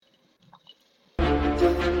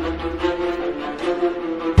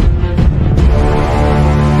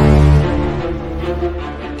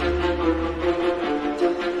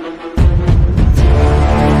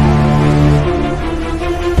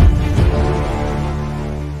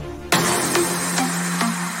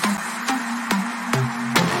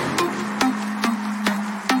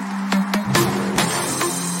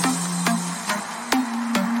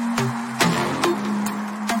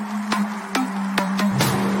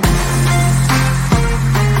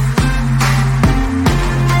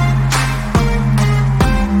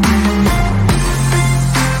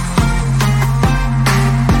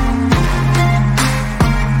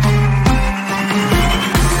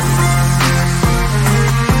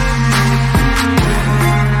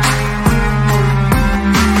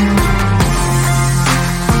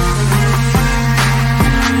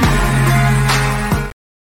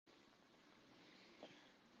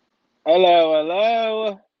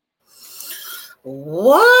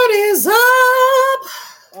What is up?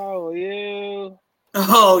 Oh, you.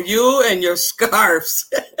 Oh, you and your scarves.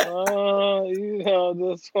 This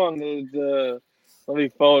one is, let me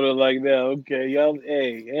fold it like that. Okay, y'all.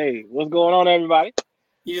 Hey, what's going on, everybody?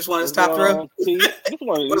 You just want to What's stop going through? on, T? Just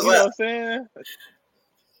want to, What's you know up? what I'm saying?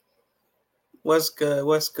 What's good?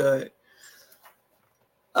 What's good?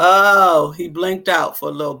 Oh, he blinked out for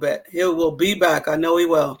a little bit. He will be back. I know he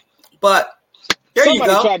will. But there you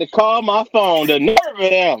Somebody go. tried to call my phone. The nerve of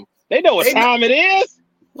them. They know what They, time it is.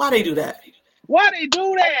 why they do that? Why they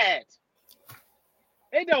do that?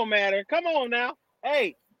 It don't matter. Come on now.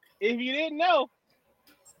 Hey, if you didn't know,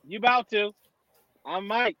 you about to. I'm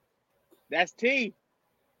Mike. That's T.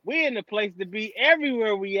 We in the place to be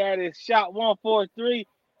everywhere we at is Shot 143.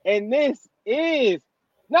 And this is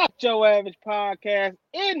Not Your Average Podcast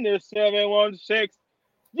in the 716.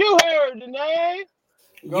 You heard the name.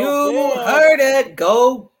 Go You Bills. heard it.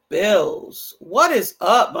 Go Bills. What is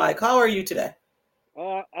up, Mike? How are you today?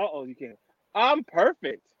 You can't. I'm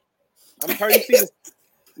perfect. I'm perfect.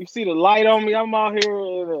 You see the light on me. I'm out here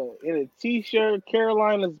in a t-shirt.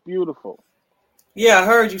 Carolina's beautiful. Yeah, I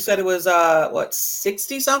heard you said it was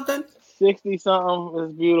 60 something? 60 something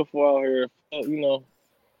is beautiful out here.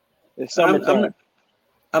 It's I'm summertime.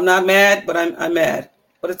 I'm not mad, but I'm mad.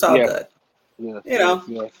 But it's all Yes, good. yes, You yes, know,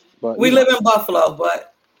 yes. But we live in Buffalo, but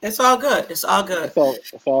it's all good. It's all good.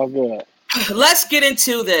 it's all good. Let's get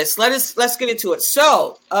into this. Let's get into it.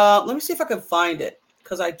 So, let me see if I can find it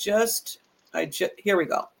because I just here we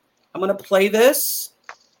go. I'm gonna play this,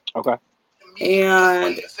 Okay.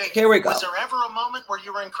 and here we go. Was there ever a moment where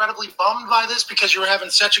you were incredibly bummed by this because you were having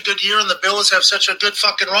such a good year and the Bills have such a good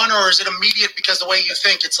fucking run, or is it immediate because the way you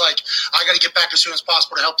think it's like, I got to get back as soon as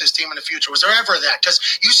possible to help this team in the future? Was there ever that? Because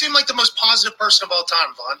you seem like the most positive person of all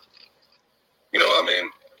time, Vaughn. I mean,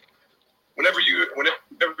 whenever you're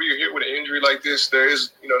hit with an injury like this, there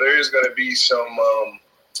is going to be some,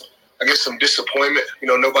 I guess, some disappointment.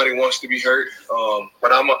 Nobody wants to be hurt,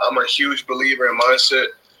 but I'm a huge believer in mindset,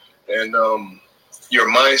 and your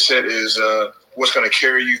mindset is what's going to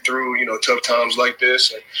carry you through, tough times like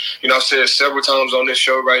this. And, I've said several times on this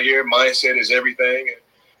show right here, mindset is everything.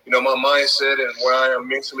 And, my mindset and where I am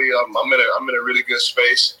mentally, I'm in a really good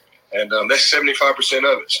space, and that's 75%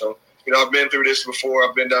 of it. So, I've been through this before.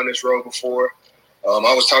 I've been down this road before.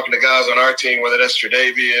 I was talking to guys on our team, whether that's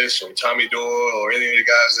Tre'Davious or Tommy Doyle or any of the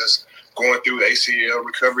guys that's going through ACL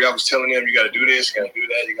recovery. I was telling them, you got to do this, you got to do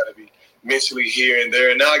that, you got to be mentally here and there.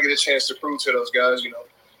 And now I get a chance to prove to those guys,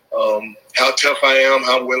 how tough I am,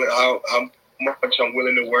 how much I'm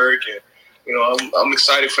willing to work, and I'm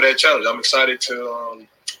excited for that challenge. I'm excited to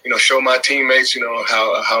show my teammates,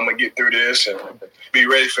 how I'm gonna get through this and be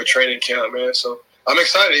ready for training camp, man. So I'm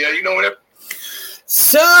excited. Yeah, whatever.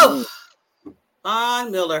 So,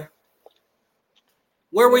 Von Miller,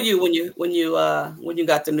 where were you when you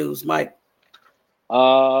got the news, Mike?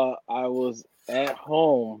 I was at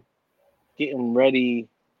home getting ready.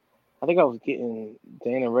 I think I was getting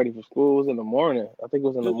Dana ready for school. It was in the morning. I think it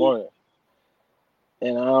was in the morning.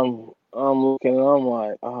 And I'm looking and I'm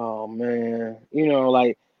like, oh man,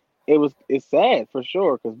 it's sad for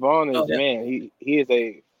sure because Vaughn is he is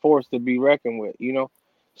a force to be reckoned with,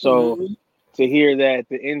 So to hear that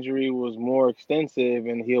the injury was more extensive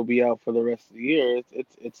and he'll be out for the rest of the year,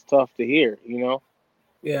 it's tough to hear,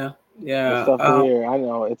 Yeah. It's tough to hear. I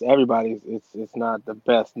know it's everybody's. It's not the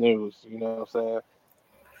best news. You know what I'm saying?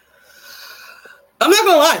 I'm not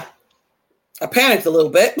gonna lie. I panicked a little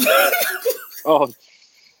bit. Oh,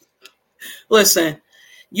 listen,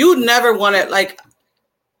 you never want to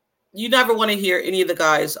hear any of the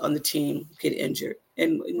guys on the team get injured,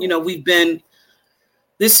 and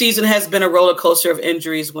this season has been a roller coaster of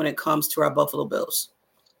injuries when it comes to our Buffalo Bills.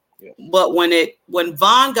 Yeah. But when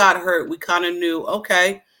Vaughn got hurt, we kind of knew,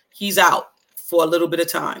 okay, he's out for a little bit of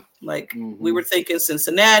time. We were thinking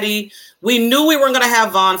Cincinnati. We knew we weren't going to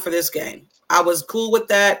have Vaughn for this game. I was cool with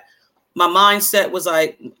that. My mindset was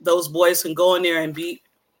like, those boys can go in there and beat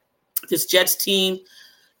this Jets team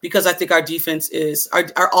because I think our defense is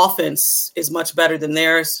our offense is much better than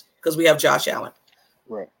theirs because we have Josh Allen.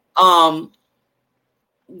 Right.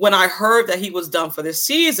 When I heard that he was done for this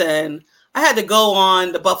season, I had to go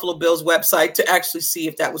on the Buffalo Bills website to actually see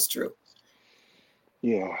if that was true.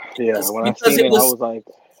 Yeah. When I seen it, I was like,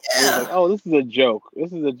 oh, this is a joke.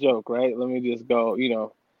 This is a joke, right? Let me just go,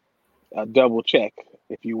 double check,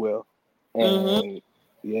 if you will. And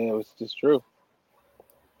yeah, it was just true.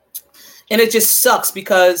 And it just sucks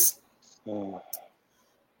because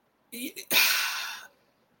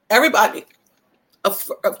everybody,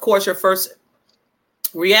 of course, your first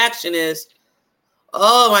reaction is,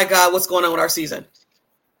 oh my God, what's going on with our season?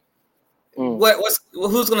 who's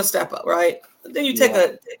going to step up, right? But then you take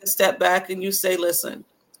a step back and you say, listen,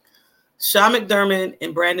 Sean McDermott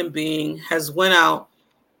and Brandon Beane has went out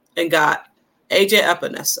and got AJ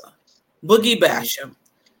Epinesa, Boogie Basham,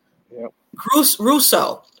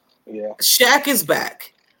 Russo. Yeah. Shaq is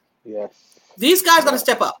back. Yes. These guys got to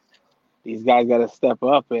step up. These guys got to step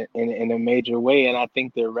up in a major way, and I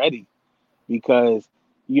think they're ready because,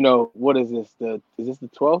 what is this? Is this the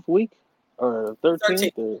 12th week or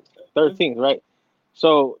 13th? 13th, right?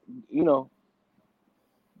 So, 11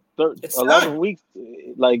 weeks,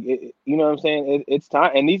 like, you know what I'm saying? It's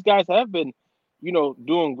time. And these guys have been,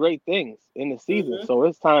 doing great things in the season. Mm-hmm. So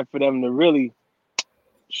it's time for them to really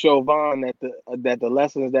show Von that the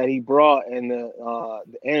lessons that he brought and the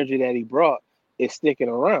energy that he brought is sticking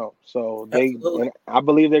around. So I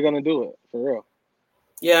believe they're going to do it for real.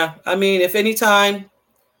 Yeah. I mean, if any time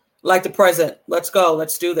like the present, let's go,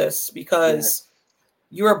 let's do this because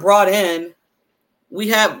you were brought in. We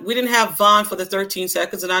didn't have Von for the 13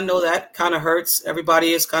 seconds. And I know that kind of hurts.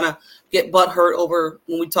 Everybody is kind of get butt hurt over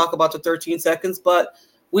when we talk about the 13 seconds, but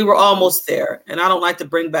we were almost there. And I don't like to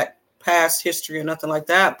bring back past history or nothing like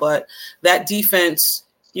that. But that defense,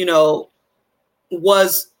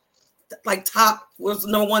 was like was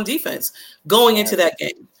number one defense going into that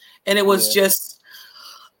game. And it was just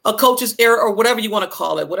a coach's error or whatever you want to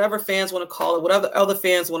call it, whatever fans want to call it, whatever other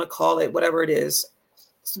fans want to call it, whatever it is.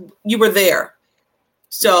 You were there.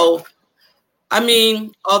 So, I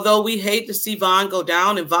mean, although we hate to see Von go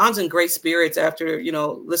down, and Von's in great spirits after,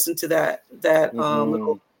 listen to that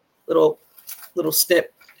little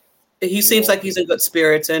snip. He seems like he's in good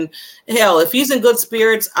spirits. And hell, if he's in good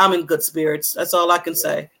spirits, I'm in good spirits. That's all I can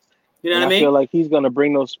say. You know what I mean? I feel like he's going to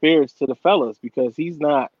bring those spirits to the fellas because he's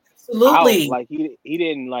not absolutely out. Like he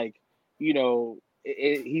didn't like,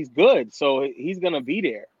 he's good. So he's going to be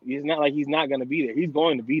there. He's not like he's not going to be there. He's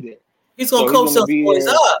going to be there. He's going to coach those boys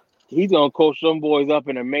up. He's going to coach them boys up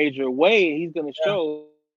in a major way. He's going to show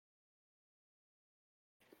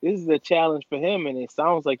this is a challenge for him, and it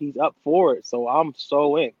sounds like he's up for it. So I'm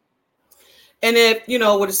so in. And if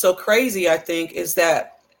what is so crazy, I think, is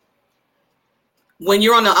that when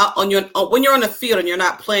you're on the field and you're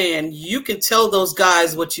not playing, you can tell those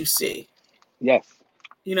guys what you see. Yes.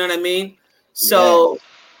 You know what I mean? So,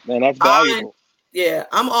 man, that's valuable.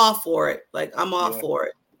 I'm all for it. Like I'm all for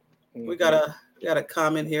it. Mm-hmm. We got a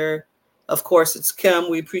comment here. Of course, it's Kim.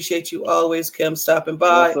 We appreciate you always, Kim, stopping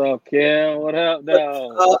by. What's up, Kim? What up,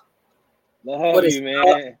 though? Love you,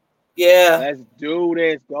 man. Yeah. Let's do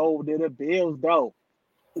this. Go to the Bills, though.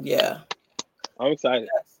 Yeah. I'm excited.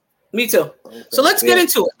 Yes. Me too. So let's get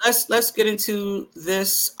into it. Let's get into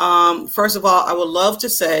this. First of all, I would love to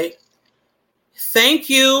say thank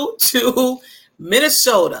you to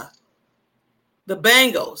Minnesota, the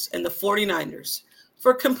Bengals, and the 49ers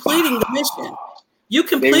for completing the mission. You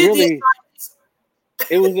completed the assignments.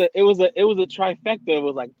 It was a trifecta. It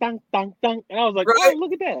was like dunk, dunk, dunk. And I was like, oh,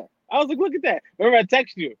 look at that. I was like, look at that. Remember I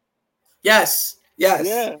texted you. Yes.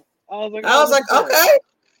 Yeah. I was like,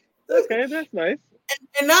 okay, that's nice.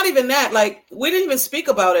 And not even that, like we didn't even speak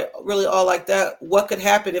about it really all like that. What could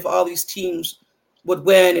happen if all these teams would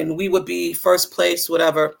win and we would be first place,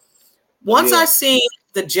 whatever. Once I seen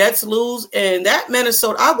the Jets lose and that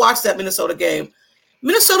I watched that Minnesota game.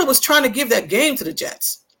 Minnesota was trying to give that game to the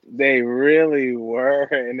Jets. They really were,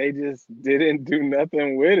 and they just didn't do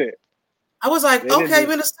nothing with it. I was like, okay,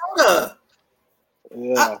 Minnesota.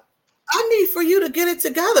 Yeah. I need for you to get it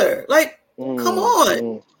together. Like, come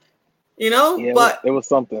on. But it was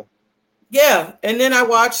something. Yeah. And then I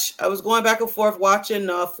was going back and forth watching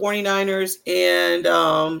 49ers and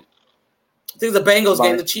I think the Bengals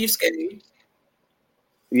game, the Chiefs game.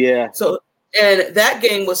 Yeah. So, and that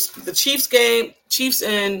game was the Chiefs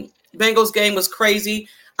and Bengals game was crazy.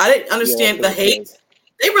 I didn't understand the hate. Crazy.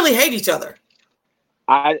 They really hate each other.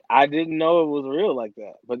 I didn't know it was real like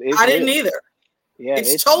that, but I didn't either. Yeah,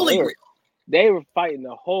 it's totally real. They were fighting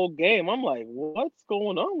the whole game. I'm like, what's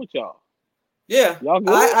going on with y'all? Yeah, y'all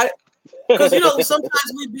good? Because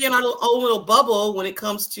sometimes we be in our own little bubble when it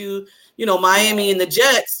comes to Miami and the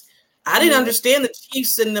Jets. I didn't understand the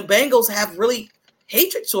Chiefs and the Bengals have really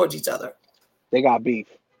hatred towards each other. They got beef.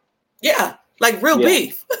 Yeah, like real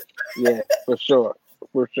beef. Yeah, for sure.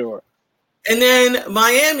 And then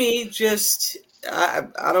Miami just, I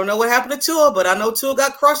don't know what happened to Tua, but I know Tua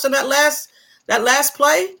got crushed on that last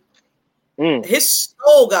play. His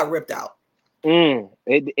soul got ripped out.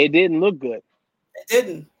 It didn't look good. It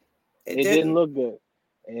didn't. It didn't look good.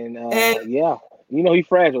 And he's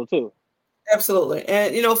fragile too. Absolutely.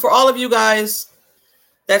 And for all of you guys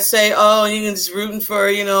that say, oh, you can just rooting for,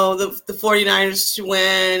 the 49ers to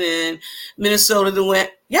win and Minnesota to win.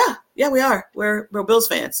 Yeah, Yeah, we are. We're Bills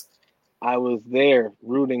fans. I was there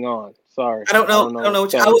rooting on. Sorry. I don't know.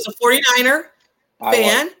 I was a 49er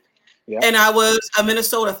fan, and I was a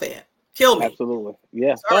Minnesota fan. Kill me. Absolutely.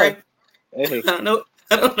 Yeah. Sorry. Hey. I don't know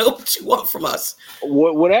what you want from us.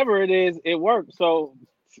 Whatever it is, it worked. So,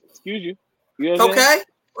 excuse you. You know what I'm saying?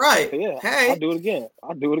 Right. Yeah. Hey. I'll do it again.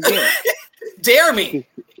 Dare me.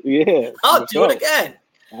 Yeah. I'll do it again.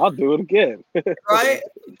 Right.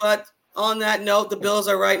 But on that note, the Bills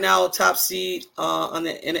are right now top seed in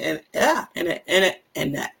the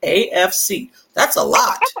AFC. That's a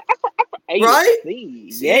lot. Right?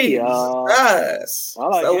 Yeah. Yes.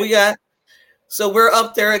 So we're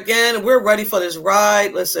up there again. We're ready for this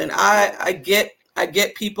ride. Listen, I get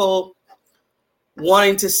people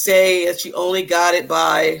wanting to say that you only got it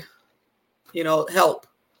by, help.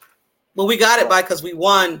 Well, we got it because we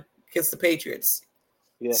won against the Patriots.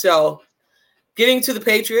 Yeah. So getting to the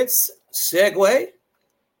Patriots, segue.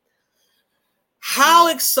 How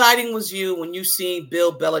exciting was you when you seen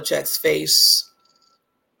Bill Belichick's face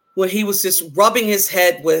when he was just rubbing his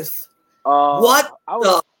head with what I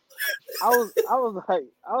was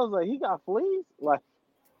like, he got fleas? Like,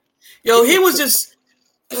 he was just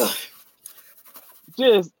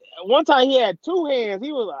one time he had two hands.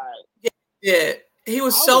 He was like, yeah, he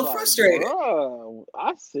was so frustrated. Bro,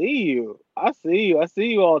 I see you. I see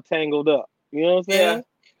you all tangled up. You know what I'm saying? Yeah.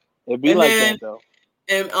 It'd be that though.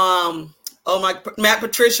 And Matt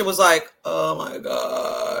Patricia was like, oh my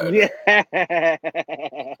God. Yeah.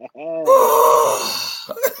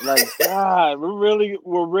 Like, God,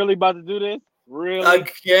 we're really about to do this? Really?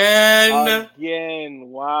 Again.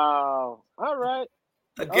 Wow. All right.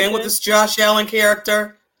 Again with this Josh Allen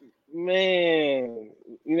character. Man.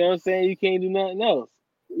 You know what I'm saying? You can't do nothing else.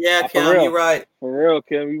 Yeah, Kim, you're right. For real,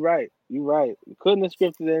 Kim, you're right. You couldn't have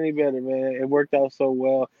scripted it any better, man. It worked out so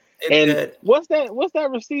well. It did. What's that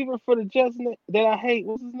receiver for the Jets that I hate?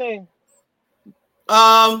 What's his name?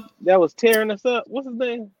 That was tearing us up. What's his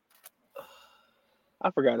name?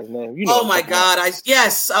 I forgot his name. Oh my God! If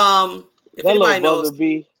anybody knows,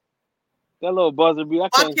 that little buzzer bee. Why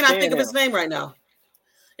can't I think of his name right now?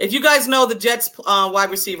 If you guys know the Jets wide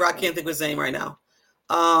receiver, I can't think of his name right now.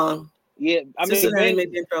 Yeah, I mean,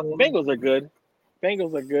 Bengals are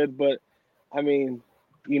good, but I mean,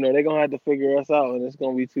 they're gonna have to figure us out, and it's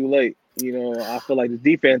gonna be too late. I feel like the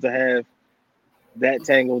defense will have that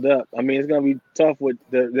tangled up. I mean, it's gonna be tough with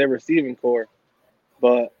their receiving core,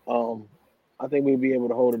 but I think we'll be able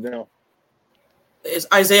to hold it down. Is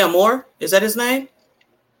Isaiah Moore? Is that his name?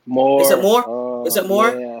 Moore. Is it Moore? Is it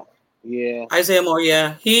Moore? Yeah. Isaiah Moore.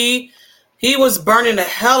 Yeah. He was burning the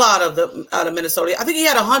hell out of Minnesota. I think he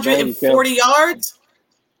had 140 yards.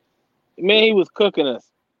 Man, he was cooking us.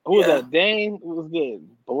 Who was that? Dane was getting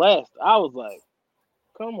blessed. I was like,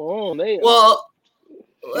 come on. I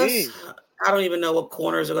don't even know what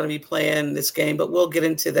corners are going to be playing this game, but we'll get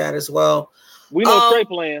into that as well. We know Trey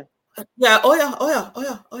playing. Yeah. Oh yeah.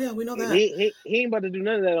 We know that. He ain't about to do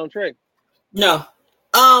none of that on Trey. No.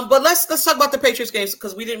 But let's talk about the Patriots games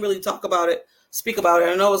because we didn't really speak about it.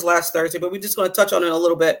 I know it was last Thursday, but we're just going to touch on it a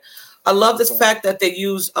little bit. I love this fact that they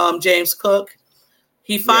use James Cook.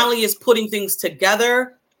 He finally is putting things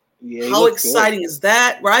together. Yeah, how exciting is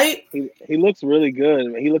that, right? He looks really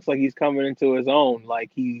good. He looks like he's coming into his own,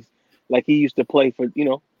 like he used to play for,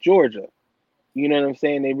 Georgia. You know what I'm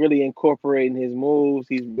saying? They really incorporating his moves.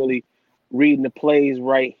 He's really reading the plays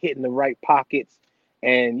right, hitting the right pockets,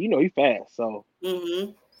 and he's fast. So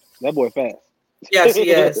that boy fast. Yes,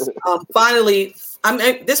 he is. Finally,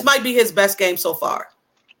 this might be his best game so far.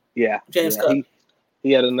 Yeah, James Cook.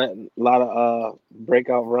 He had a lot of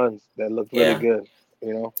breakout runs that looked really good.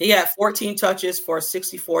 He had 14 touches for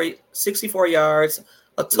 64 yards,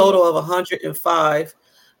 a total of 105.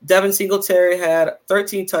 Devin Singletary had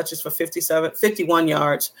 13 touches for 51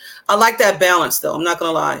 yards. I like that balance, though. I'm not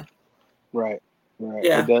gonna lie. Right.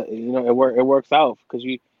 Yeah. It works out because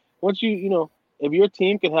if your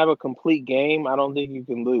team can have a complete game, I don't think you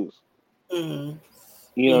can lose. Mm-hmm.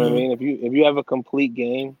 You know what I mean? If you have a complete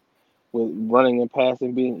game with running and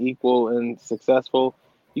passing being equal and successful,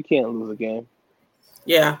 you can't lose a game.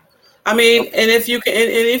 Yeah, I mean, and if you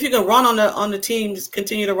can run on the team, just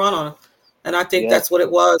continue to run on it. And I think that's what it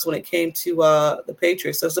was when it came to the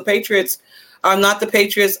Patriots. So the Patriots are not the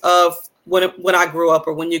Patriots of when I grew up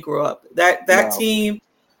or when you grew up. That team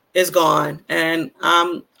is gone, and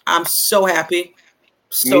I'm so happy,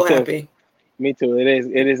 happy. Me too. It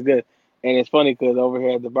is good, and it's funny because over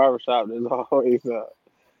here at the barbershop, there's always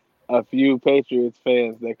a few Patriots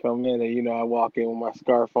fans that come in, and I walk in with my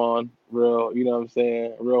scarf on, real, you know what I'm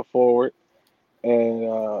saying, real forward, and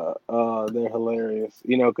they're hilarious,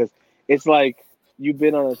 because it's like you've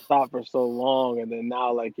been on the top for so long, and then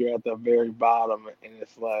now like you're at the very bottom, and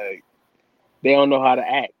it's like they don't know how to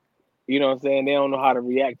act. You know what I'm saying? They don't know how to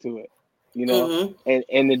react to it. You know,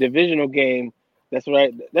 and the divisional game. That's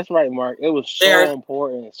right, Mark. It was so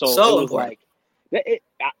important. So it was important. Like,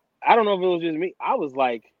 I don't know if it was just me. I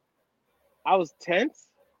was tense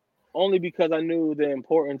only because I knew the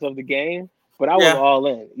importance of the game, but I was all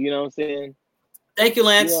in. You know what I'm saying? Thank you,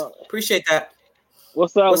 Lance. Appreciate that.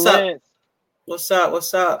 What's up, Lance? What's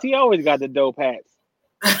up? He always got the dope hats.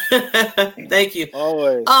 Thank you.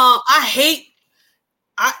 Always. I'm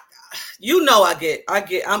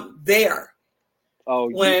there.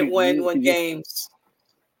 Oh, when games.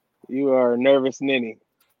 You are a nervous ninny.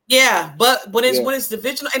 Yeah, but when it's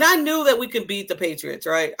divisional, and I knew that we could beat the Patriots,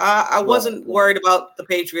 right? I wasn't worried about the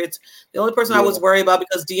Patriots. The only person I was worried about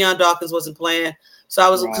because Deion Dawkins wasn't playing, so I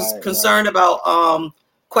was concerned about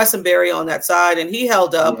Quessenberry on that side, and he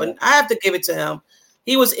held up, and I have to give it to him.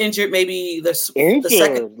 He was injured, maybe the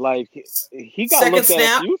second, like he got second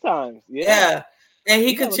snap a few times, and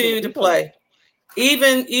he continued to play.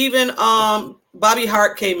 Even Bobby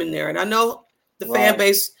Hart came in there, and I know the fan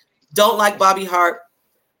base don't like Bobby Hart,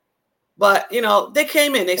 but they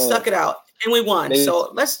came in, they stuck it out, and we won. They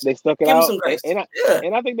stuck it out, some grace. And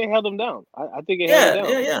I think they held them down. I think they held them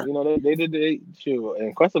down. Yeah. They did the shoot,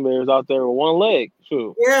 and Quessenberry was out there with one leg.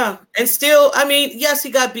 Shoot. Yeah, and still, yes, he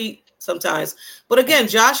got beat sometimes, but again,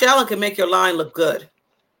 Josh Allen can make your line look good.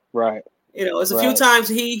 Right. It's a few times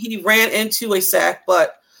he ran into a sack,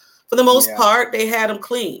 but for the most part, they had him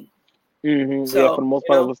clean. Mm-hmm. So, for the most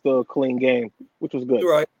part, it was still a clean game, which was good.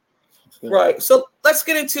 Right. Right. So let's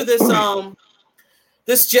get into this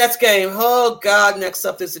this Jets game. Oh God! Next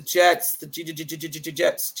up is the Jets. The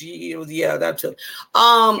Jets. Yeah, that too.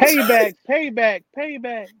 Payback.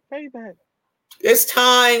 It's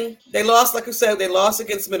time. They lost, like I said. They lost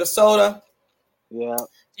against Minnesota. Yeah.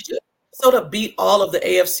 Did Minnesota beat all of the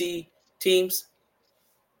AFC teams?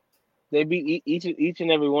 They beat each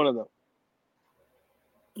and every one of them.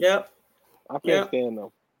 Yep. I can't stand them.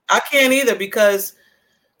 I can't either because,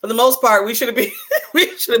 for the most part, we should have beat them. We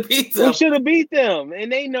should have beat them,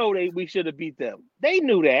 and they know we should have beat them. They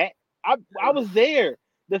knew that. I was there.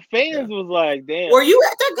 The fans was like, "Damn." Were you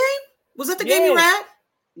at that game? Was that the game you were at?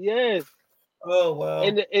 Yes. Oh wow.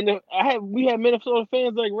 And we had Minnesota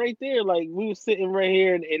fans like right there, like we were sitting right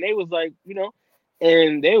here, and they was like,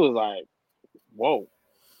 and they was like, "Whoa."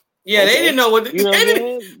 Yeah, okay. They didn't know what they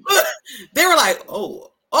were like.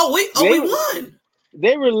 We won.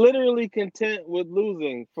 They were literally content with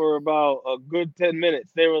losing for about a good 10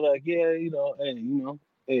 minutes. They were like, hey,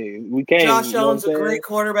 we came. Josh Allen's a great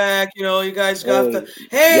quarterback. You guys got that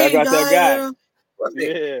guy.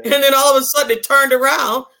 And then all of a sudden it turned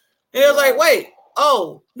around and it was like, wait,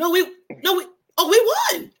 we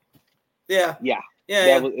won. Yeah.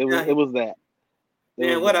 It was that.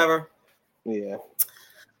 Whatever. Yeah.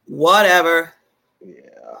 Whatever. Yeah.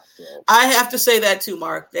 So. I have to say that too,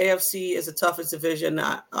 Mark. The AFC is the toughest division.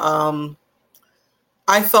 I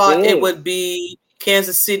thought it would be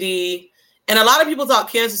Kansas City, and a lot of people thought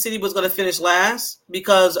Kansas City was going to finish last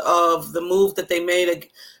because of the move that they made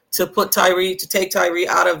to take Tyree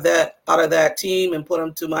out of that team and put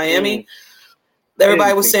him to Miami.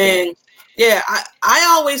 Everybody was saying, I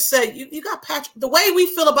always said you got Patrick. The way we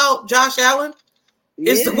feel about Josh Allen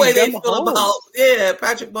is the way they feel about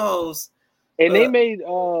Patrick Mahomes. And they made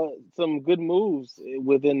some good moves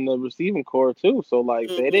within the receiving core too. So like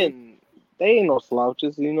they ain't no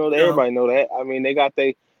slouches. Everybody know that. I mean, they got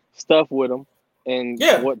their stuff with them, and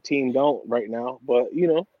what team don't right now. But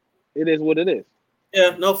it is what it is.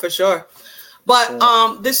 Yeah, no, for sure.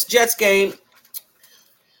 But this Jets game,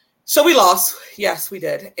 so we lost. Yes, we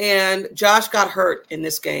did. And Josh got hurt in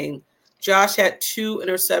this game. Josh had 2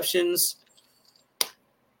 interceptions.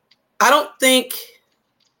 I don't think.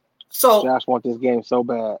 So Josh wants this game so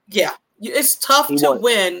bad. Yeah, it's tough to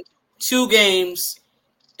win 2 games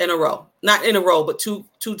in a row. Not in a row, but two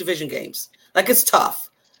division games. Like, it's tough.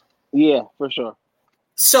 Yeah, for sure.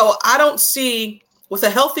 So I don't see with a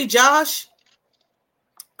healthy Josh.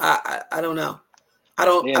 I don't know. I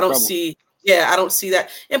don't see. Yeah, I don't see that.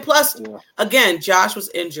 And plus, again, Josh was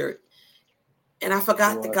injured, and I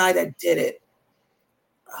forgot the guy that did it.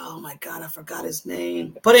 Oh my God, I forgot his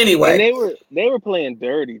name. But anyway, and they were playing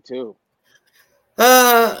dirty too.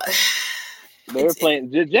 They were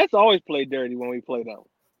playing. Jets always play dirty when we play them.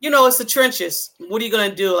 It's the trenches. What are you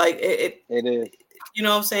gonna do? Like it is. You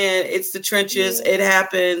know what I'm saying? It's the trenches. Yeah. It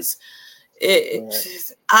happens.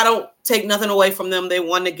 I don't take nothing away from them. They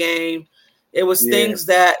won the game. It was things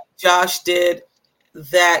that Josh did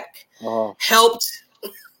that helped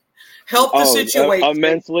help the situation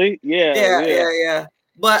immensely. Yeah.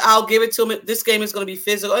 But I'll give it to him. This game is going to be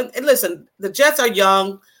physical. And listen, the Jets are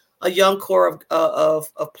young, a young core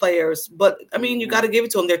of players. But I mean, you got to give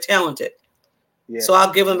it to them. They're talented. Yeah. So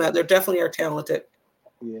I'll give them that. They definitely are talented.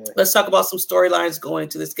 Yeah. Let's talk about some storylines going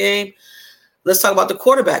into this game. Let's talk about the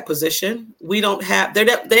quarterback position. We don't have. They're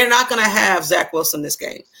not going to have Zach Wilson this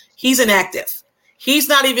game. He's inactive. He's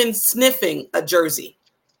not even sniffing a jersey.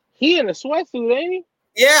 He in a sweatsuit, ain't he?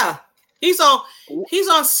 Yeah, he's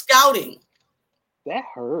on scouting. That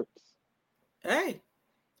hurts. Hey.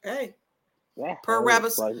 That per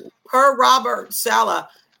hurts. Robert Saleh,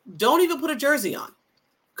 don't even put a jersey on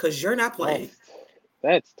because you're not playing.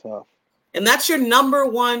 That's tough. And that's your number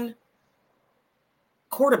one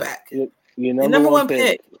quarterback. Your number one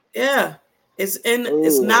pick. Yeah.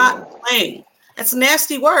 It's not playing. That's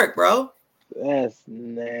nasty work, bro. That's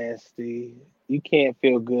nasty. You can't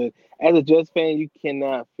feel good. As a Jets fan, you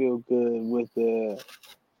cannot feel good with the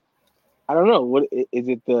I don't know. What is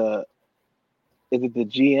it the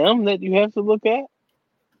GM that you have to look at?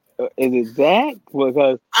 Is it Zach?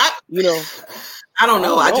 Because I don't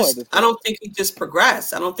know. I don't think he just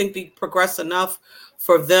progressed. I don't think he progressed enough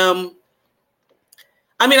for them.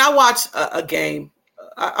 I mean, I watch a game.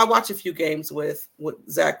 I watch a few games with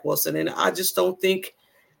Zach Wilson, and I just don't think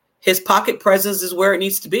his pocket presence is where it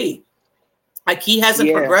needs to be. Like he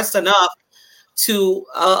hasn't progressed enough to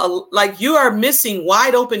like you are missing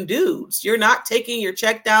wide open dudes. You're not taking your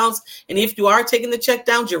check downs, and if you are taking the check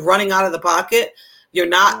downs, you're running out of the pocket. You're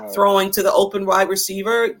not throwing to the open wide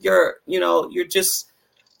receiver. You're just,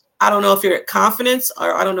 I don't know if you're at confidence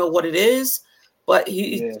or I don't know what it is, but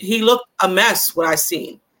he looked a mess what I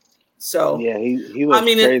seen. So yeah, he looked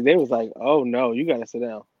crazy. They was like, oh no, you gotta sit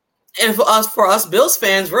down. And for us Bills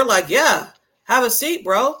fans, we're like, yeah, have a seat,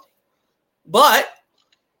 bro. But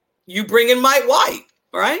you bring in Mike White,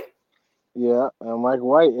 right? Yeah, Mike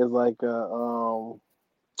White is like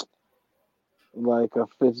a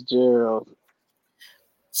Fitzgerald.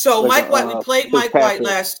 So Mike White, we played Mike White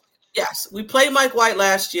last. Yes, we played Mike White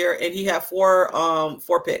last year, and he had four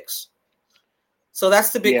picks. So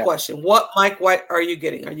that's the big question. What Mike White are you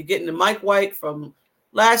getting? Are you getting the Mike White from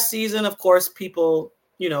last season? Of course, people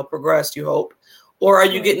progressed. You hope, or are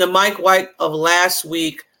you getting the Mike White of last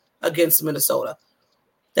week against Minnesota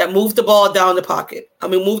that moved the ball down the pocket? I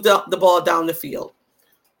mean, moved the ball down the field.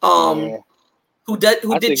 Who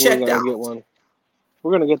did check down?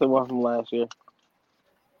 We're gonna get the one from last year.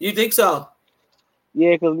 You think so?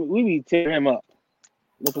 Yeah, because we be tearing him up.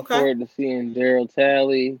 Looking forward to seeing Daryl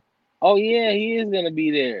Talley. Oh yeah, he is gonna be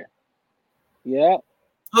there. Yeah.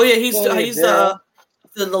 Oh yeah, he's the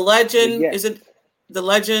legend. Is it the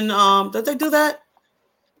legend? Did they do that?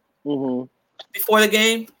 Mm-hmm. Before the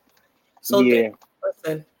game. So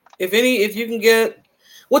listen, if you can get,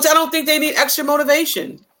 which I don't think they need extra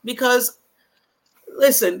motivation because,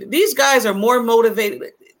 listen, these guys are more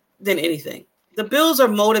motivated than anything. The Bills are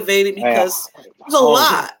motivated because there's a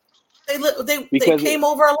lot. They came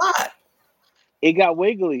over a lot. It got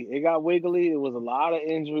wiggly. It was a lot of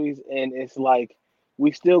injuries, and it's like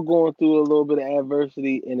we still going through a little bit of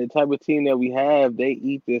adversity. And the type of team that we have, they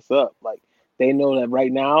eat this up. Like they know that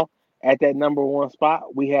right now at that number one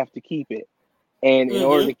spot, we have to keep it. And in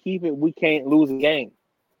order to keep it, we can't lose a game.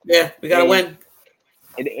 Yeah, we gotta win.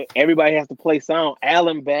 And everybody has to play sound.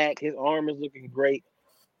 Allen back, his arm is looking great.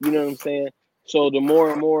 You know what I'm saying? So the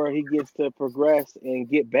more and more he gets to progress and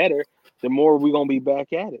get better, the more we're gonna be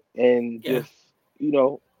back at it. And just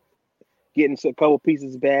getting a couple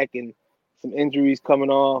pieces back and some injuries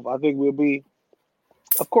coming off, I think we'll be.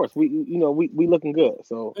 Of course, we looking good.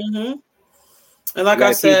 So, and like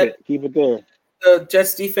I said, keep it there. The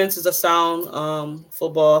Jets defense is a sound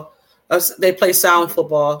football. They play sound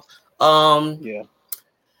football.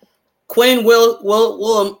 Quinn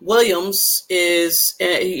Williams is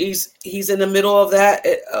he's in the middle of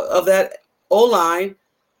that O-line,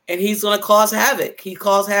 and he's going to cause havoc. He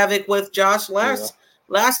caused havoc with Josh last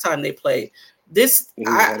time they played. It's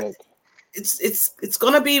going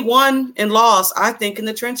to be won and lost. I think in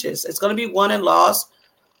the trenches, it's going to be won and lost.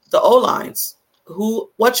 The O-lines.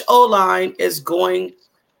 Which O-line is going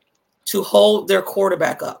to hold their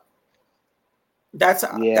quarterback up? That's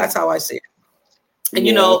how I see it. And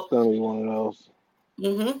it's gonna be one of those.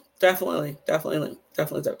 Definitely.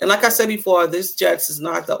 And like I said before, this Jets is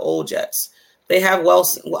not the old Jets. They have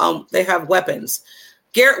they have weapons.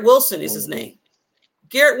 Garrett Wilson is his name.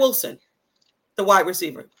 Garrett Wilson, the wide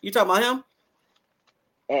receiver. You talking about him?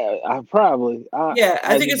 I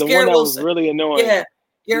think it's Garrett Wilson. Was really annoying. Yeah,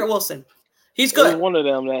 Garrett Wilson. He's good. One of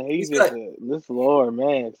them that he's just this Lord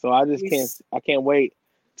man. So I just can't wait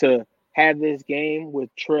to have this game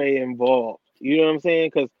with Trey involved. You know what I'm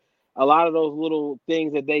saying? Because a lot of those little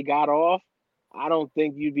things that they got off, I don't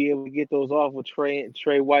think you'd be able to get those off with Trey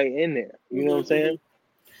White in there. You know what I'm saying?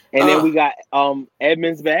 And then we got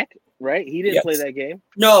Edmonds back, right? He didn't play that game.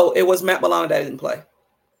 No, it was Matt Milano that didn't play.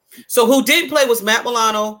 So who did play was Matt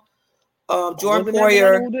Milano, Jordan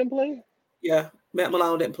Poyer. Who didn't play? Yeah, Matt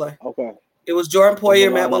Milano didn't play. Okay. It was Jordan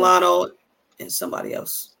Poyer, Matt Milano, and somebody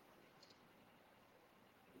else.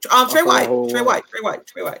 Trey White.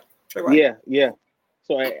 Yeah.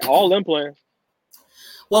 So all them playing.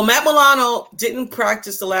 Well, Matt Milano didn't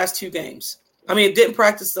practice the last 2 games. I mean, didn't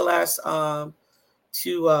practice the last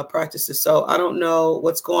 2 practices. So I don't know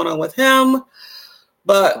what's going on with him,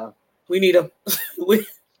 but we need him.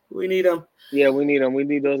 we need him. Yeah, we need them. We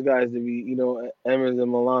need those guys to be, Emmons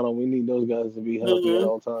and Milano. We need those guys to be healthy at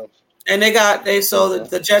all times. And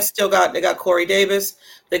the Jets still got Corey Davis.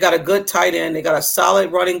 They got a good tight end. They got a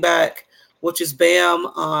solid running back, which is Bam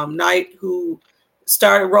Knight, who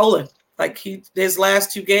started rolling. Like his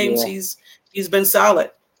last 2 games, he's been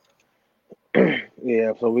solid.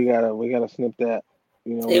 Yeah, so we gotta snip that.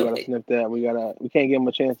 We gotta snip that. We can't give him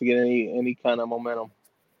a chance to get any kind of momentum.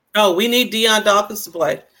 No, we need Deion Dawkins to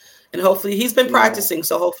play. And hopefully he's been practicing,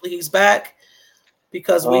 so hopefully he's back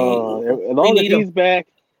because as long as he's back,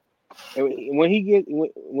 when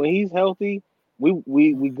he's healthy,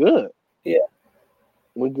 we good. Yeah,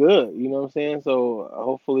 we're good. You know what I'm saying? So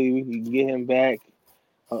hopefully we can get him back.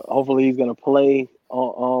 Hopefully he's gonna play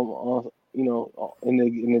on in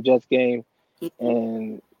the Jets game,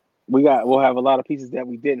 and we'll have a lot of pieces that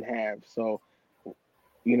we didn't have. So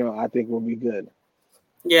I think we'll be good.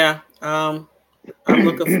 Yeah, I'm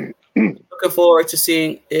looking forward to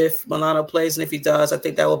seeing if Milano plays, and if he does, I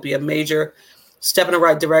think that will be a major step in the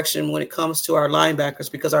right direction when it comes to our linebackers,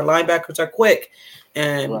 because our linebackers are quick,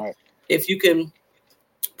 and if you can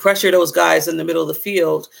pressure those guys in the middle of the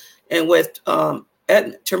field, and with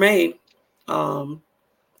Tremaine,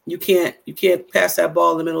 you can't pass that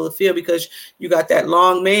ball in the middle of the field because you got that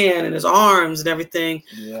long man and his arms and everything.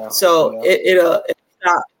 Yeah. So it'll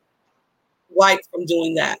stop White from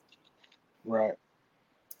doing that. Right.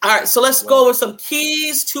 All right, so let's go with some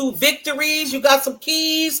keys to victories. You got some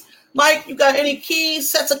keys, Mike? You got any keys?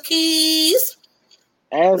 Sets of keys?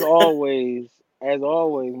 As always,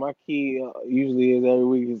 my key usually is every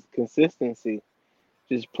week is consistency.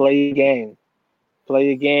 Just play your game. Play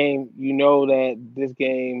your game. You know that this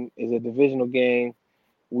game is a divisional game.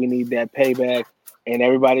 We need that payback, and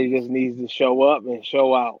everybody just needs to show up and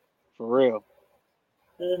show out for real.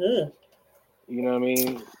 Mm-hmm. You know what I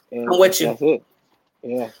mean? And I'm with you. That's it.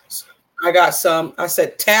 Yeah. I got some. I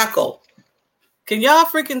said tackle. Can y'all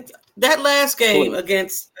freaking that last game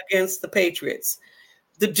against the Patriots?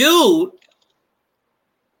 The dude,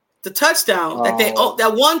 the touchdown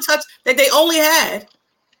that one touch that they only had.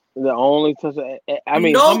 The only touch. I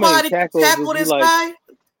mean, nobody could tackle this guy.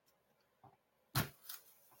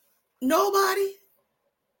 Nobody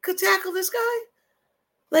could tackle this guy.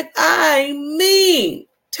 Like, I mean,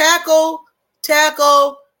 tackle,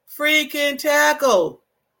 freaking tackle.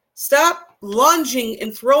 Stop lunging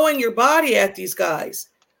and throwing your body at these guys.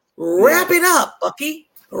 Wrap it up, Bucky.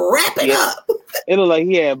 Wrap it up. It looked like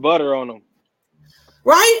he had butter on him.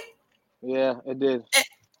 Right? Yeah, it did.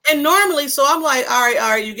 And normally, so I'm like, all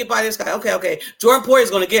right, you get by this guy. Okay. Jordan Poyer is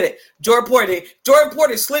going to get it. Jordan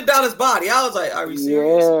Poyer slid down his body. I was like, are you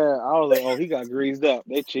serious? Yeah, I was like, oh, he got greased up.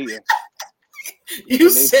 They cheating.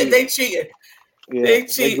 They cheated. Yeah,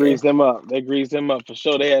 they greased him up. They greased him up for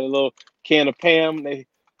sure. They had a little can of Pam. They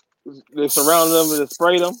surrounded him and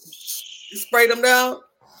sprayed him. You sprayed him down?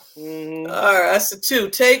 Mm-hmm. All right, that's a 2.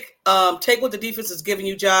 Take what the defense is giving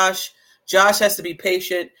you, Josh. Josh has to be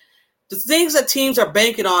patient. The things that teams are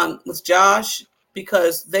banking on with Josh,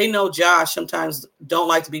 because they know Josh sometimes don't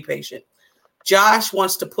like to be patient. Josh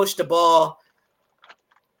wants to push the ball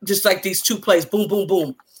just like these 2 plays. Boom, boom,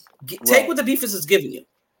 boom. Take what the defense is giving you.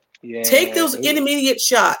 Yeah, take those intermediate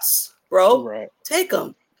shots, bro. Right. Take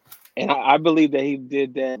them. And I believe that he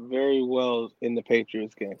did that very well in the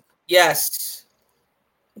Patriots game. Yes.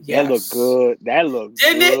 That looked good. Didn't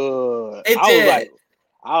good. It did.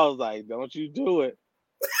 I was like, don't you do it.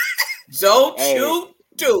 Don't you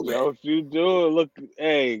do it. Don't you do it. Look,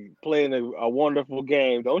 playing a wonderful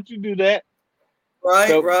game. Don't you do that.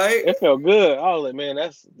 Right, right. It felt good. I was like, man,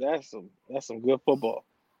 that's some good football.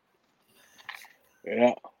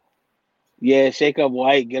 Yeah. Yeah, shake up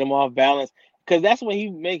White, get him off balance. Because that's when he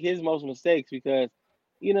make his most mistakes, because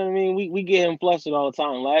you know what I mean? We get him flustered all the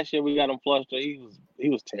time. Last year we got him flustered. He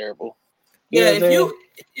was terrible. You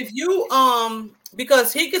if you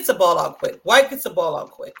because he gets the ball out quick. White gets the ball out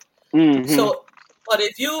quick. Mm-hmm. So, but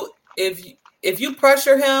if you if you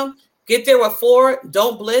pressure him, get there with 4,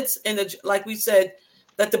 don't blitz, and like we said,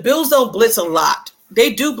 that the Bills don't blitz a lot.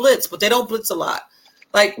 They do blitz, but they don't blitz a lot.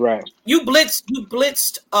 Like you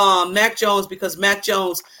blitzed Mac Jones because Mac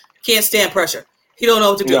Jones can't stand pressure. He don't know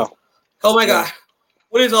what to do. No. Oh my God,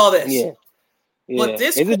 what is all this? Yeah. But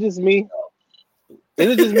this is it just me?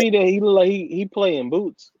 Is it just me that he look like he playing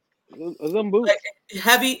boots? Them boots like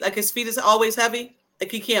heavy, like his feet is always heavy,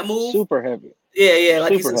 like he can't move. Super heavy. Yeah,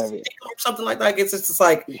 like he's heavy. Or something like that. It's just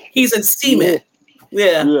like he's in cement.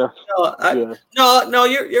 Yeah. No,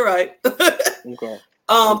 you're right. Okay.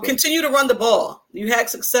 Continue to run the ball. You had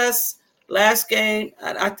success last game,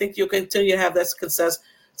 and I think you'll continue to have that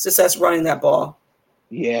success running that ball.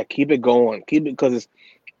 Yeah, keep it going. Keep it because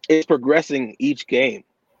it's progressing each game.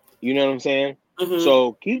 You know what I'm saying? Mm-hmm.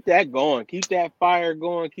 So keep that going. Keep that fire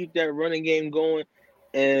going. Keep that running game going.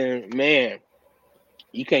 And man,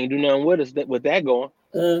 you can't do nothing with that going.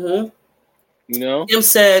 Mm-hmm. You know? Tim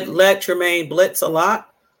said, let Tremaine blitz a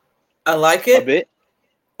lot. I like it.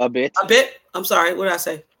 A bit. I'm sorry. What did I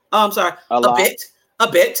say? Oh, I'm sorry. A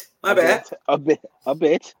bit. My bad. A bit.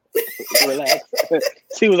 Relax.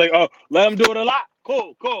 She was like, oh, let him do it a lot.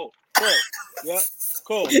 Cool. Yep.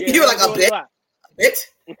 Cool. Yeah, you were like a bit. A bit.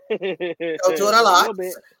 Don't do it a lot. A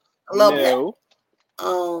little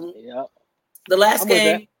bit. Yep. The last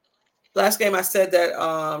game I said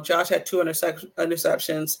that Josh had 2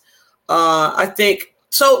 interceptions. I think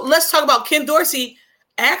so. Let's talk about Ken Dorsey.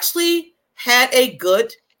 Actually had a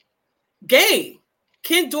good game.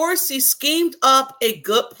 Ken Dorsey schemed up a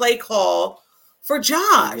good play call for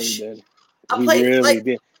Josh. He really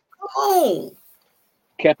did. Come on.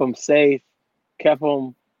 Kept him safe. Kept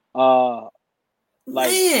him on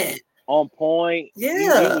point.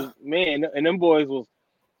 Yeah. And them boys was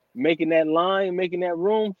making that line, making that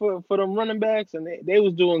room for them running backs, and they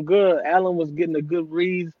was doing good. Allen was getting a good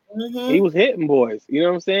read. Mm-hmm. He was hitting boys. You know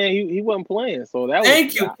what I'm saying? He wasn't playing. So that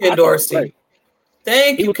Thank you, Ken Dorsey.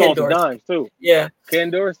 Thank you, Ken Dorsey. Dimes too. Yeah.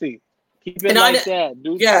 Ken Dorsey. Keep it like that,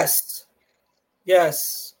 dude. Yes.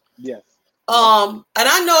 And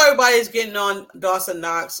I know everybody's getting on Dawson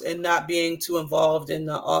Knox and not being too involved in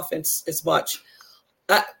the offense as much.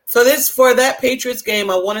 For that Patriots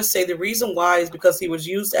game, I want to say the reason why is because he was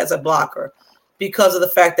used as a blocker because of the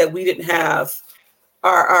fact that we didn't have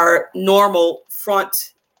our normal front,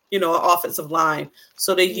 offensive line.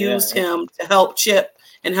 So they used him to help chip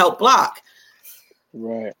and help block.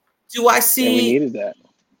 Right. Do I see we needed that.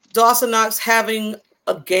 Dawson Knox having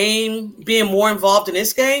a game, being more involved in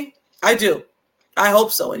this game? I do. I hope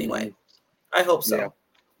so anyway. I hope so. Yeah.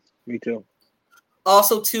 Me too.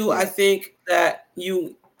 Also, too, I think that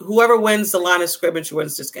whoever wins the line of scrimmage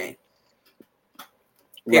wins this game.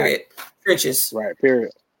 Period. Trenches. Right.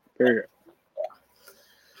 Period.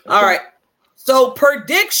 All right. So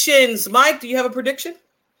predictions, Mike. Do you have a prediction?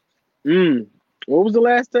 What was the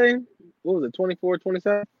last thing? What was it?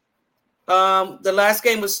 24-27? The last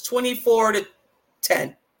game was 24-10.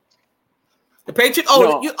 The Patriots.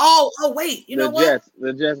 Oh, wait. You know what?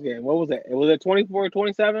 The Jets game. What was that? Was it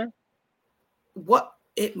 24-27? What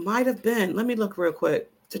it might have been. Let me look real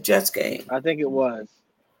quick. The Jets game. I think it was.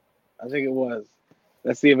 Let's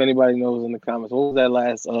see if anybody knows in the comments. What was that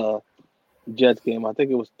last Jets game? I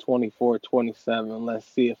think it was 24-27. Let's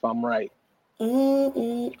see if I'm right. I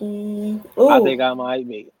think I might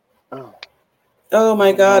be. Oh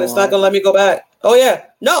my God! It's not gonna let me go back. Oh yeah,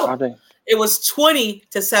 no. I think it was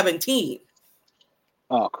 20-17.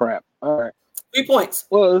 Oh crap! All right, 3 points.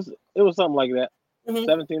 Well, it was something like that.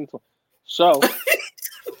 17-20. So,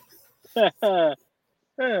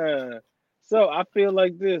 so I feel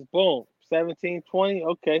like this. Boom, 17-20.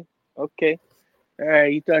 Okay. All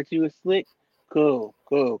right, you thought you was slick? Cool.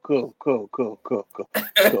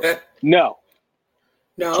 No.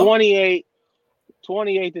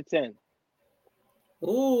 28-10.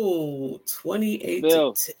 Ooh,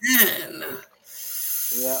 28-10.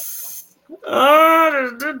 Yeah.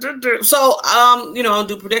 So, I'll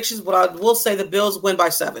do predictions, but I will say the Bills win by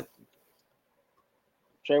 7.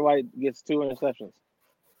 Trey White gets 2 interceptions.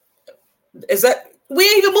 Is that we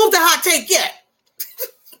ain't even moved the hot take yet?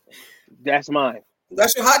 That's mine.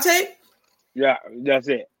 That's your hot take? Yeah, that's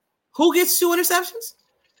it. Who gets 2 interceptions?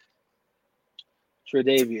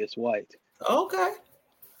 Tre'Davious White. Okay.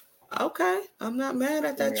 I'm not mad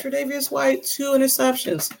at that. Tre'Davious White, 2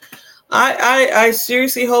 interceptions. I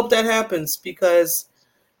seriously hope that happens because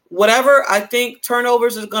whatever, I think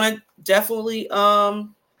turnovers is going to definitely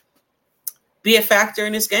be a factor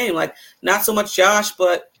in this game. Like not so much Josh,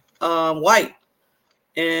 but White.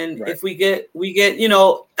 And if we get,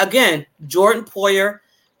 again, Jordan Poyer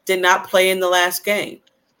did not play in the last game.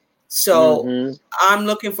 So I'm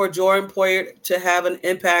looking for Jordan Poyer to have an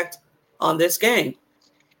impact on this game.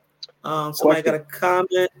 Somebody got a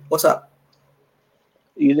comment. What's up?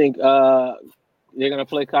 You think they're going to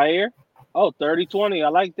play Khair? Oh, 30-20. I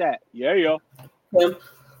like that. Yeah.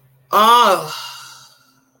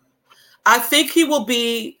 I think he will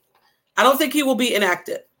be – I don't think he will be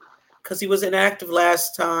inactive because he was inactive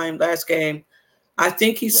last game. I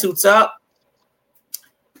think he suits up.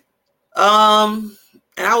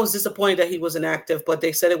 And I was disappointed that he was inactive, but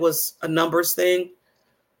they said it was a numbers thing.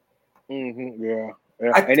 Yeah.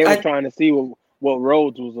 And they were trying to see what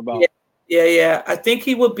Rhodes was about. Yeah. I think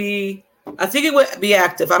he would be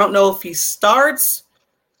active. I don't know if he starts.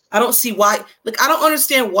 I don't see why. Like, I don't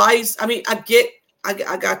understand why he's. I mean, I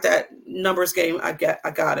got that numbers game. I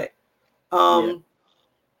got it. I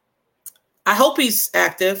hope he's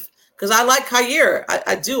active because I like Khair.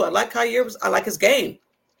 I do. I like Khair. I like his game.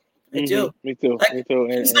 I do. Me too.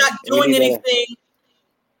 He's not doing anything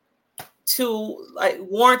to like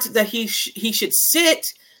warrant that he should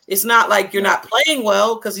sit. It's not like you're not playing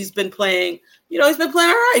well because he's been playing. He's been playing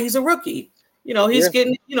all right. He's a rookie. He's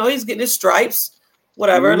getting. He's getting his stripes.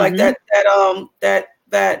 Whatever. Like that.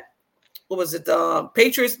 What was it?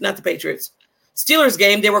 Patriots, not the Patriots. Steelers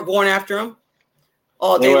game. They were going after him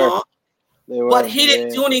all day long. But he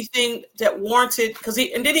didn't do anything that warranted because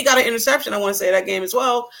then he got an interception. I want to say that game as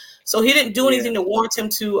well. So he didn't do anything to warrant him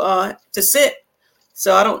to sit.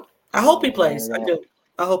 So I hope he plays. I do.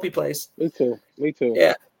 I hope he plays. Me too.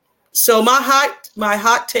 Yeah. So my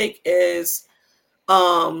hot take is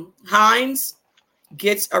Hines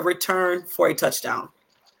gets a return for a touchdown.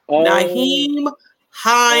 Nyheim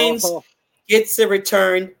Hines gets a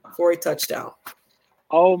return for a touchdown.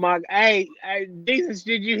 Oh my! Hey, Jesus!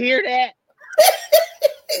 Did you hear that?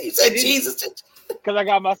 He said, "Jesus," because I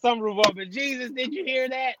got my sunroof open. Jesus, did you hear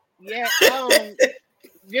that? Yeah.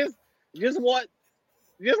 Just one.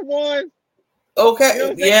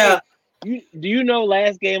 Okay. Yeah. Do you know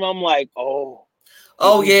last game? I'm like,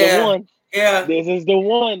 yeah. One. Yeah. This is the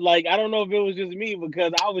one. Like, I don't know if it was just me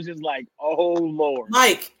because I was just like, oh Lord,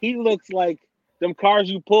 Mike. He looks like them cars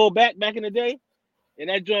you pull back in the day, and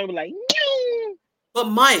that joint was like, Nyeh! But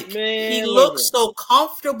Mike, man, he looks so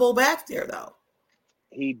comfortable back there, though.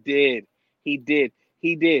 He did.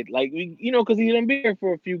 Like, because he didn't be here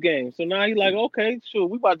for a few games, so now he's like, okay, sure,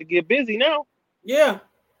 we about to get busy now. Yeah,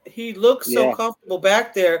 he looks so comfortable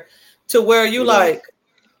back there, to where you like,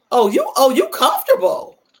 you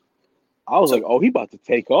comfortable. I was like, he about to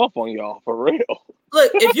take off on y'all for real.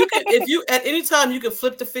 Look, if you at any time you can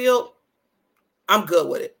flip the field, I'm good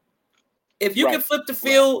with it. If you can flip the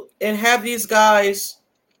field and have these guys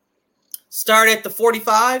start at the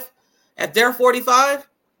 45, at their 45,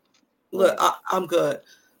 look, I'm good.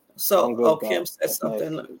 So, Kim said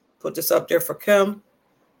something. Let me put this up there for Kim.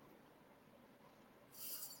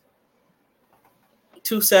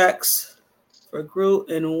 2 sacks for Groot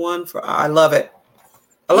and 1 for. I love it.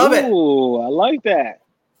 I love it. Ooh, I like that.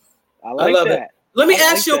 I love that. It. Let me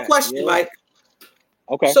ask you a question, Mike.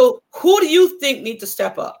 Okay. So, who do you think need to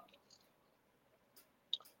step up?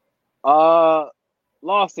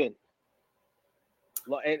 Lawson.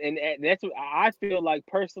 And that's what I feel like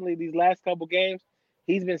personally. These last couple games,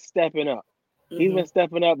 he's been stepping up. He's been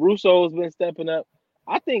stepping up. Russo's been stepping up.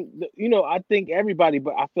 I think everybody,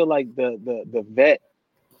 but I feel like the vet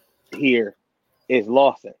here is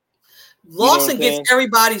Lawson. Lawson gets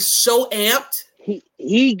everybody so amped.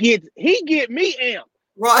 He get me amped.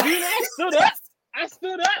 Right. I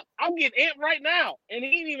stood up. I'm getting amped right now, and he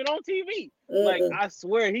ain't even on TV. Like, I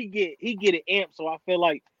swear he get it amped. So I feel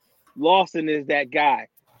like Lawson is that guy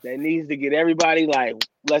that needs to get everybody like,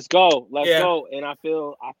 let's go. And I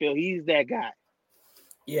feel he's that guy.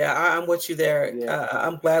 Yeah, I'm with you there. Yeah.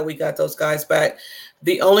 I'm glad we got those guys back.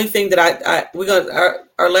 The only thing that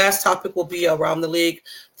our last topic will be around the league.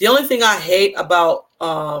 The only thing I hate about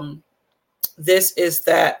this is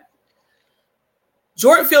that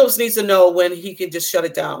Jordan Phillips needs to know when he can just shut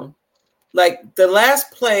it down. Like the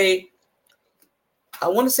last play, I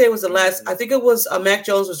want to say it was the last. I think it was Mac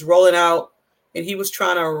Jones was rolling out, and he was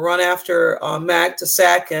trying to run after Mac to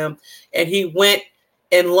sack him, and he went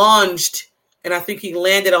and lunged. And I think he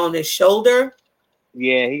landed on his shoulder.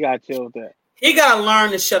 Yeah, he got killed there. He got to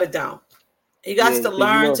learn to shut it down. He got to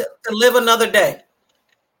learn to live another day.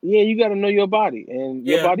 Yeah, you got to know your body. And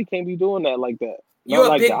your body can't be doing that like that. You're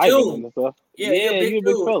a big dude. And stuff. Yeah, you're a big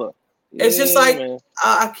fella. Yeah, it's just like,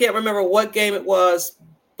 I can't remember what game it was,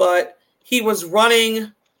 but he was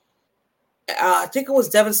running. I think it was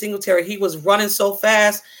Devin Singletary. He was running so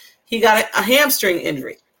fast, he got a hamstring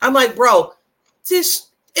injury. I'm like, bro,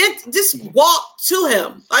 just walk to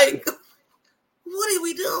him. Like, what are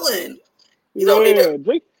we doing? You don't need to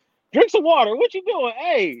drink some water. What you doing?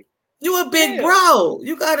 Hey, you a big bro.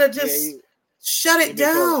 You gotta just shut it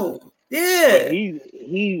down. Yeah, but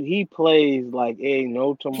he plays like ain't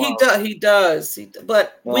no tomorrow. He does.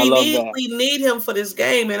 But we need him for this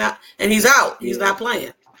game, and he's out. He's not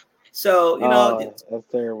playing. So that's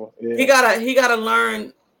terrible. Yeah. He gotta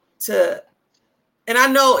learn to. And I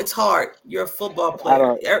know it's hard. You're a football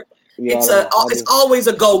player. It's always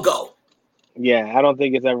a go. Yeah, I don't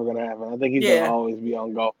think it's ever gonna happen. I think he's gonna always be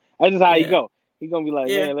on go. That's just how he go. He's gonna be like,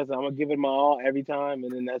 man, listen, I'm gonna give it my all every time,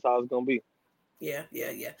 and then that's how it's gonna be. Yeah.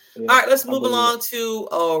 All right, let's move along to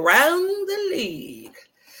around the league.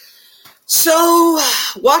 So,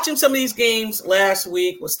 watching some of these games last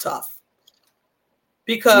week was tough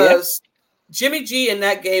because Jimmy G in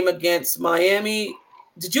that game against Miami.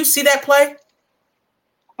 Did you see that play?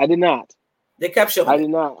 I did not. They kept showing. I did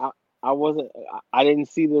not. I wasn't. I didn't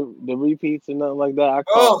see the repeats or nothing like that. I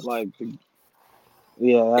caught it was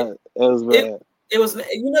bad. It was. Did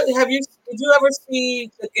you ever see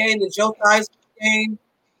the game, the Joe Theismann game,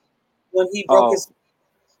 when he broke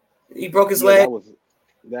his leg?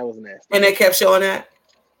 That was nasty. And they kept showing that.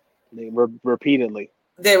 Repeatedly.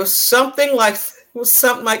 There was something like it was.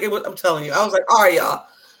 I'm telling you, I was like, all right, y'all,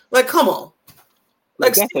 like, come on.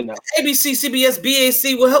 Like ABC, CBS,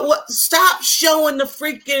 BAC, what? Stop showing the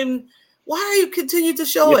freaking. Why are you continue to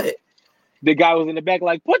show it? The guy was in the back,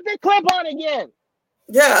 like, put the clip on again.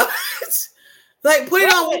 Yeah, like put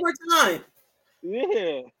it on one more time.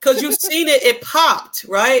 Yeah, because you've seen it. It popped,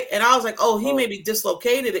 right? And I was like, oh, he maybe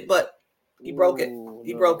dislocated it, but he broke it.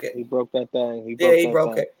 He broke it. He broke that thing. He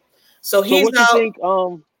broke it. So he's what out. You think,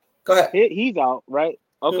 go ahead. He's out, right?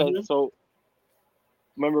 Okay, so.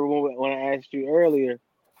 Remember when I asked you earlier,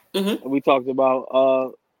 we talked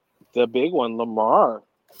about the big one, Lamar.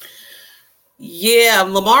 Yeah,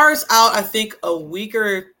 Lamar's out, I think, a week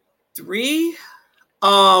or 3.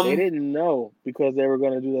 They didn't know because they were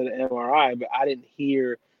going to do that MRI, but I didn't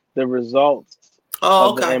hear the results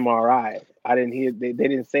of the MRI. I didn't hear they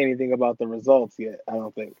didn't say anything about the results yet, I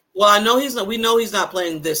don't think. Well, I know we know he's not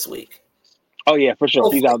playing this week. Oh yeah, for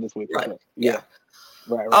sure. He's out this week. Right. Sure. Yeah.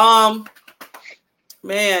 Right.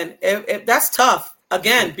 Man, if that's tough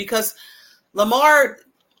again because Lamar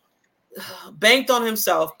banked on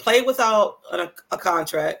himself, played without a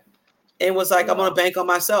contract, and was like, "I'm going to bank on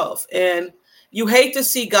myself." And you hate to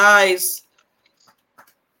see guys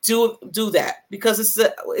do that because is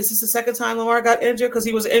this the second time Lamar got injured? Because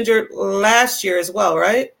he was injured last year as well,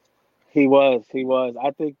 right? He was. I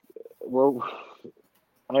think. Well,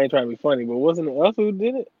 I ain't trying to be funny, but wasn't it us who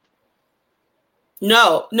did it?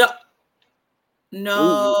 No.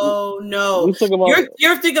 You're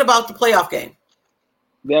thinking about the playoff game.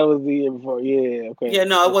 That was the year before. Yeah. Okay. Yeah.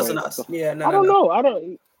 No, it wasn't us. Yeah. No. I don't know. I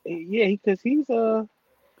don't. Yeah. Because he's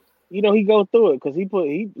he go through it because he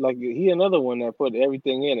another one that put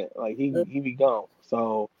everything in it. Like he be gone.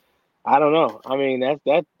 So I don't know. I mean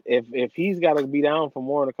that if he's got to be down for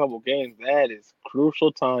more than a couple games, that is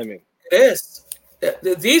crucial timing. It is.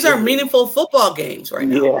 These are meaningful football games right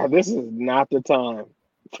now. Yeah. This is not the time.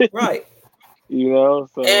 Right. So,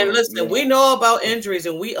 and listen, we know about injuries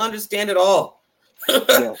and we understand it all.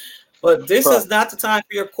 But this is not the time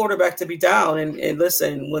for your quarterback to be down. And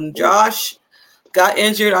listen, when Josh got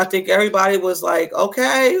injured, I think everybody was like,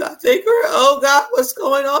 okay, I think oh God, what's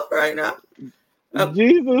going on right now?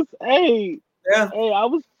 Jesus, hey, I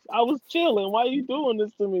was chilling. Why are you doing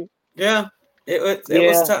this to me? Yeah, it was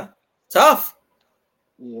tough.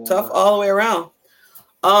 Yeah. Tough all the way around.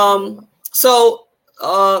 So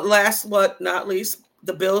last but not least,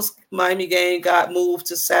 the Bills Miami game got moved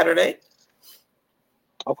to Saturday.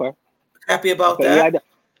 Okay. Happy about that. Yeah,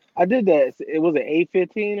 I did that. It was an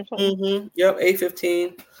 8:15 or something. Mm-hmm. Yep,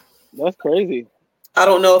 8:15. That's crazy. I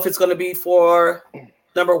don't know if it's going to be for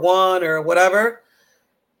number 1 or whatever.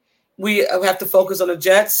 We have to focus on the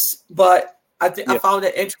Jets, but I found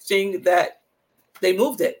it interesting that they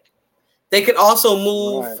moved it. They could also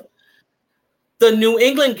move the New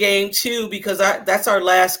England game too, because that's our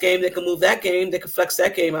last game. They can move that game. They can flex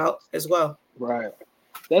that game out as well. Right.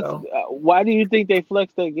 That's why do you think they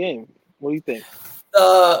flexed that game? What do you think?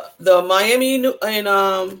 The Miami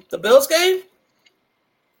and the Bills game.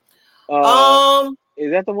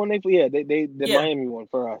 Is that the one they Miami one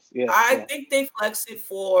for us? Yeah. I think they flexed it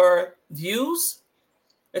for views.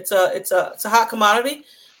 It's a hot commodity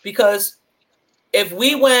because if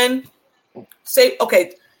we win, say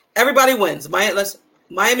okay, everybody wins.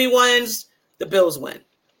 Miami wins, the Bills win.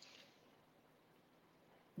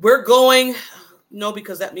 We're going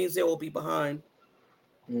because that means they will be behind.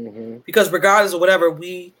 Mm-hmm. Because regardless of whatever,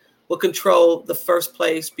 we will control the first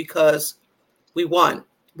place because We won.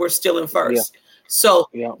 We're still in first. Yeah. So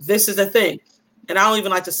this is the thing. And I don't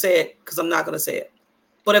even like to say it because I'm not going to say it.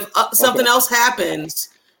 But if something else happens,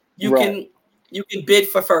 you can bid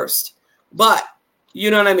for first. But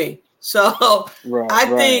you know what I mean? So I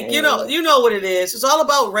think, you know what it is. It's all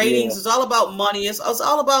about ratings. It's all about money. It's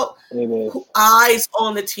all about eyes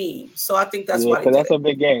on the team. So I think that's why that's a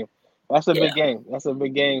big game. That's a big game. That's a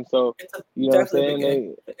big game. So, you know what I'm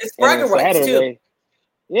saying? It's bragging rights, too.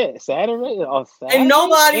 Yeah, Saturday. And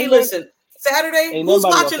nobody, Saturday, who's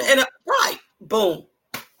watching? Boom.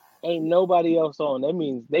 Ain't nobody else on. That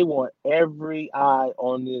means they want every eye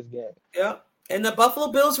on this game. Yeah. And the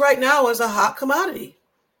Buffalo Bills right now is a hot commodity.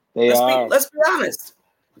 Let's be honest.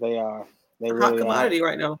 They are. They really hot commodity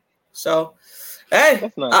right now. So,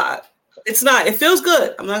 hey, it's not. It feels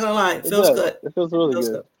good. I'm not gonna lie. It feels good. It feels really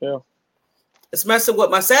good. Yeah. It's messing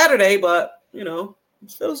with my Saturday, but it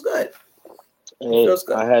feels good. It feels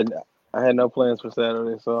good. I had no plans for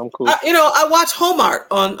Saturday, so I'm cool. I watch Hallmark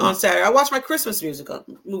on Saturday. I watch my Christmas movies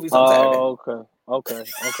on Saturday. Oh, okay.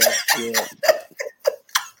 Yeah.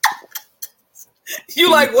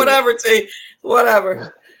 You like whatever, T.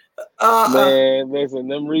 Whatever. Man, listen,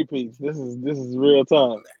 them repeats. This is real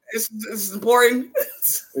time. This is important.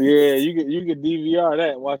 Yeah, you could DVR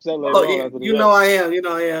that. Watch that later on. You know I am.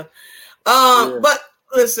 But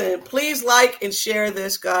listen, please like and share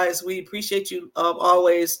this, guys. We appreciate you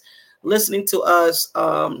always listening to us.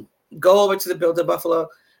 Go over to the Build a Buffalo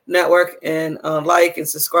Network and like and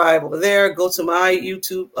subscribe over there. Go to my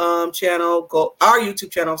YouTube channel. Our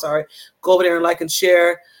YouTube channel. Sorry. Go over there and like and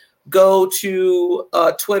share. Go to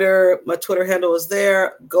Twitter. My Twitter handle is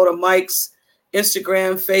there. Go to Mike's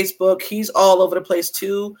Instagram, Facebook. He's all over the place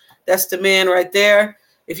too. That's the man right there.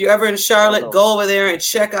 If you're ever in Charlotte, go over there and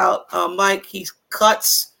check out Mike. He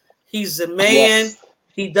cuts. He's the man. Yes.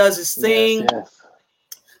 He does his thing. Yes.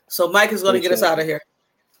 So Mike is going to get us out of here.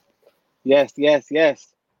 Yes.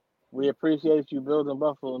 We appreciate you, Building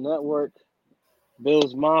Buffalo Network,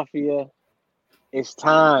 Bills Mafia. It's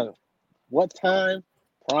time. What time?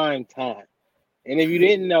 Prime time. And if you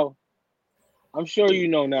didn't know, I'm sure you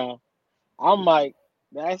know now. I'm Mike.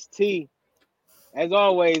 That's T. As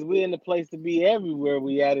always, we're in the place to be everywhere.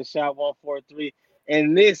 We at a Shop 143.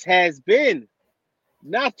 And this has been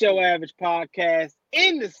Not Your Average Podcast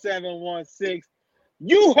in the 716.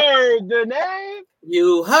 You heard the name.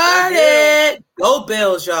 You heard it. Go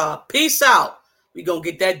Bills, y'all. Peace out. We gonna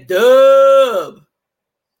get that dub.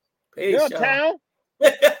 Peace, Dub y'all. Town.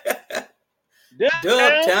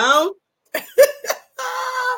 Dub Town.